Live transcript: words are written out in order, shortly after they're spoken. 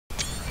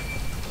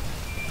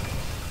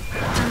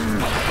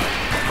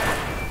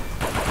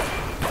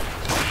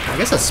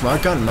guess a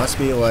smart gun must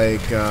be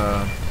like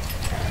a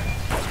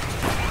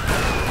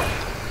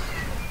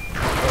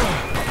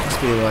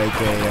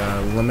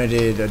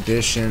limited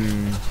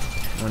edition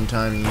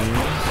one-time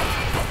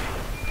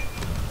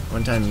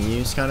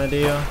use kind of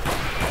deal.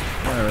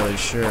 I'm not really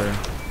sure.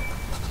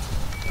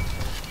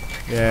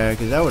 Yeah,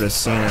 because I would have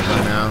seen it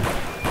by now.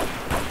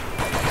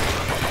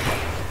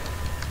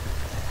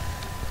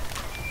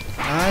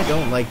 I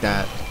don't like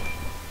that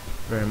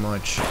very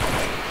much.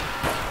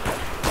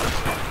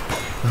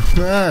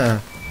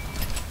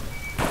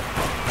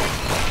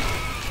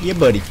 Yeah,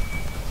 buddy.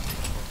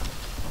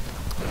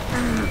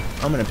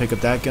 I'm gonna pick up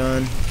that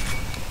gun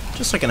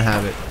just so I can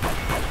have it.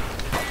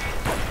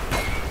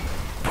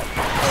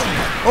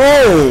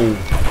 Oh!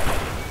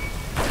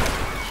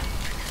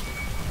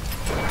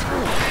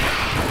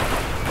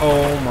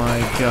 Oh my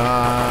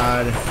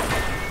god.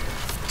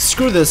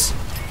 Screw this.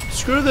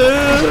 Screw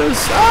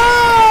this!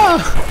 Ah!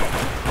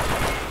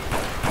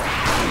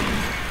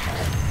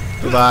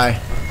 Goodbye.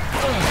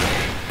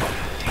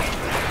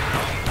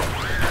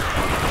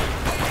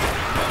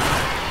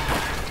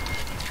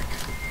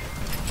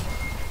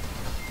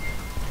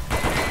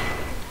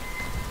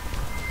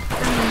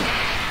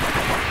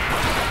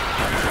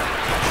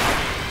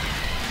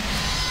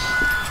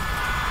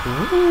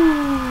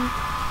 Ooh.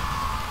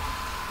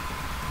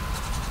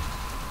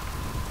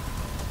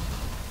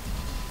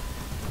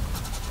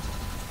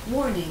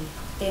 Warning,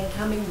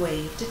 incoming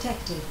wave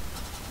detected.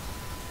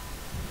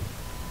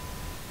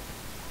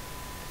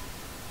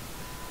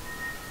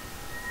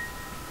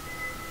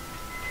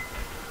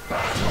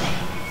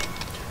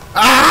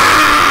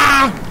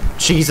 Ah!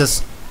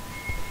 Jesus.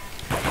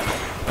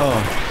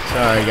 Oh,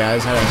 sorry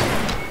guys. I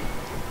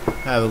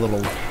have a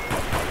little.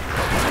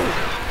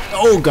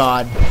 Oh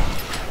God.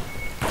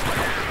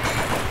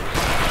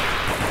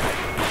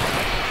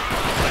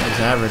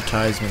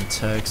 Advertisement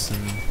text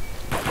and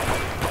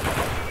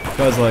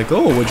guys like,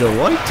 oh, would you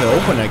like to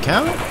open an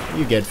account?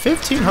 You get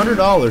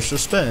 $1,500 to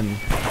spend.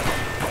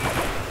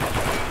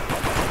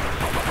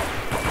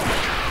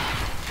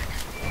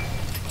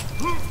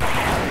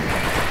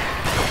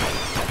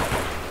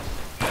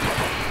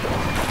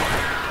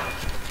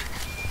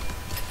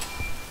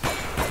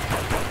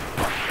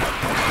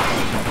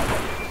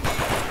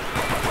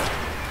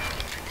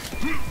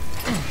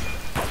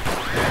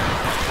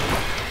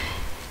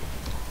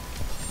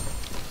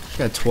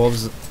 Got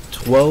 12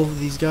 of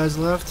these guys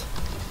left.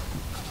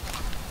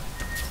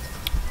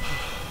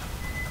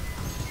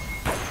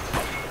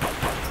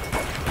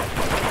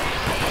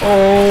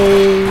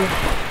 Oh.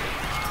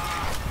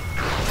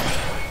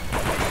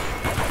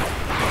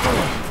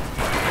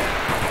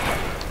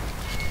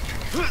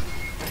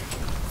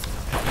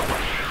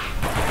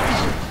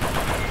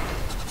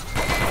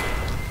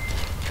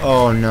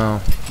 Oh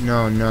no.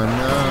 No, no,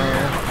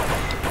 no.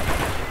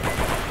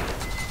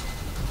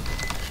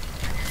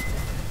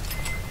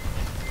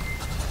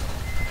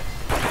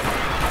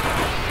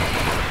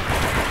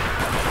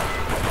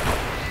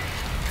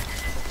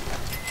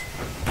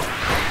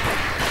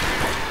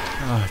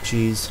 Oh,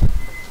 jeez.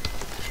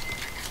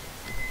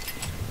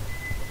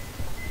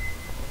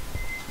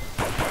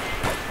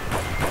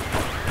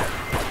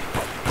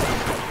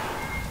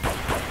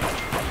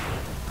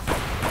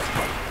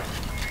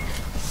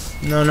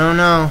 No, no,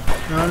 no.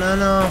 No, no,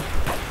 no.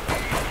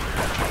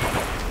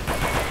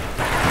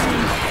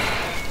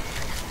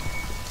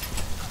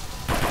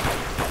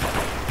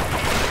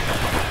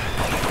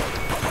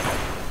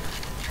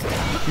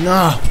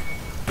 No.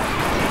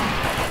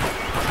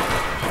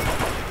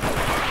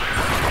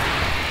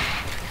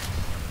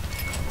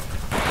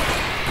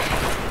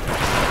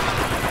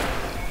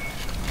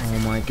 Oh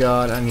my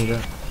god, I need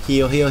to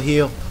heal, heal,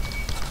 heal.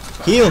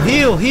 Heal,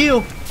 heal,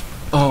 heal.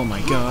 Oh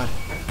my god.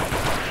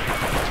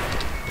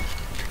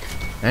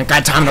 Ain't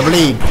got time to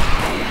bleed.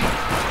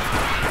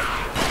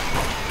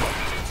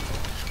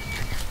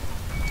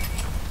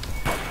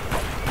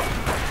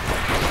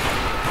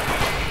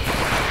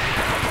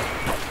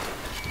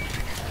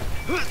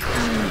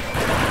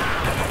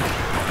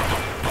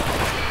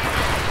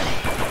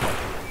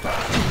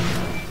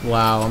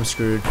 Wow, I'm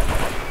screwed.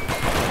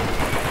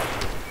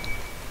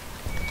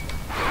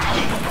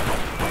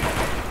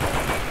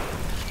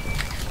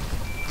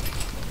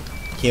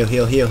 Heal,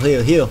 heal, heal,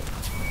 heal, heal.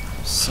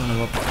 Son of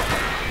a...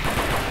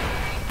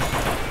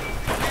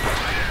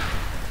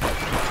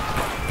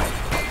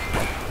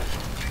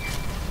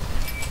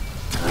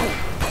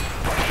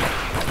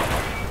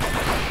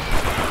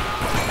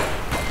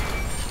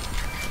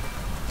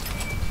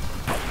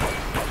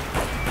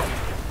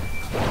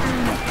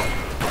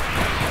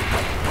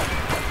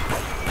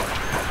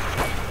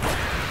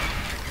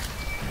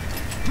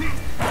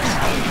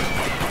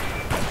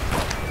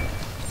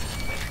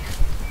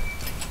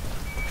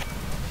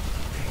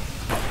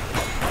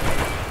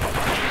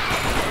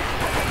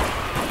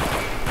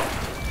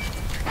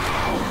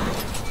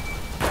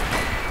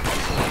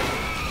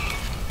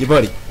 Yeah,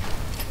 buddy.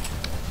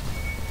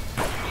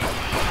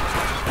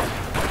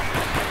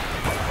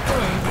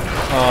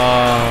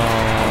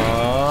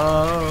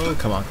 Oh,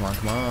 come on, come on,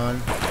 come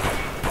on.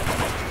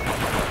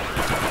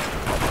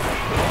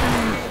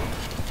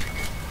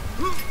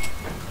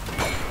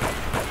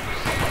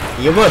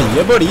 Yeah, buddy,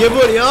 yeah, buddy, yeah,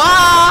 buddy.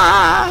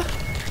 Ah!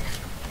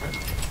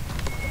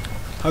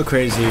 How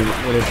crazy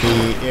would it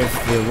be if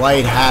the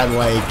light had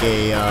like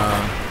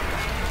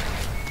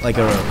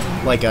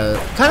a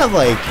kind of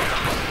like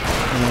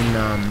in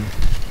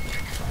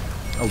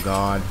oh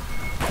god,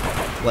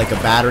 like a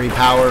battery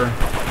power,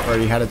 where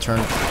you had to turn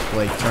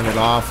it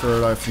off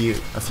for a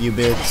few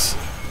bits,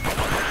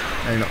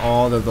 and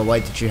all of the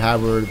light that you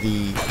had were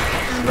the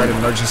red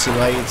emergency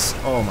lights.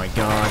 Oh my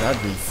god,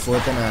 I'd be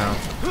flipping out.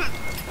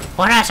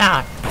 What is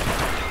that?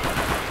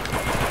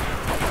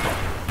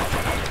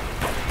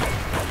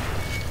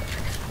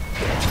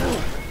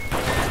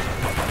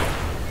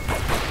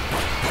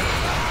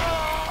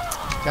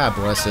 God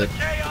bless it.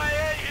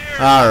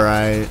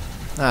 Alright.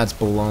 That's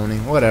baloney.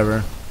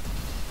 Whatever.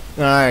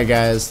 Alright,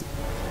 guys.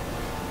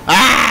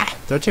 Ah!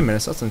 13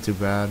 minutes. That's not too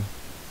bad.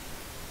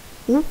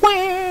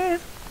 Wah!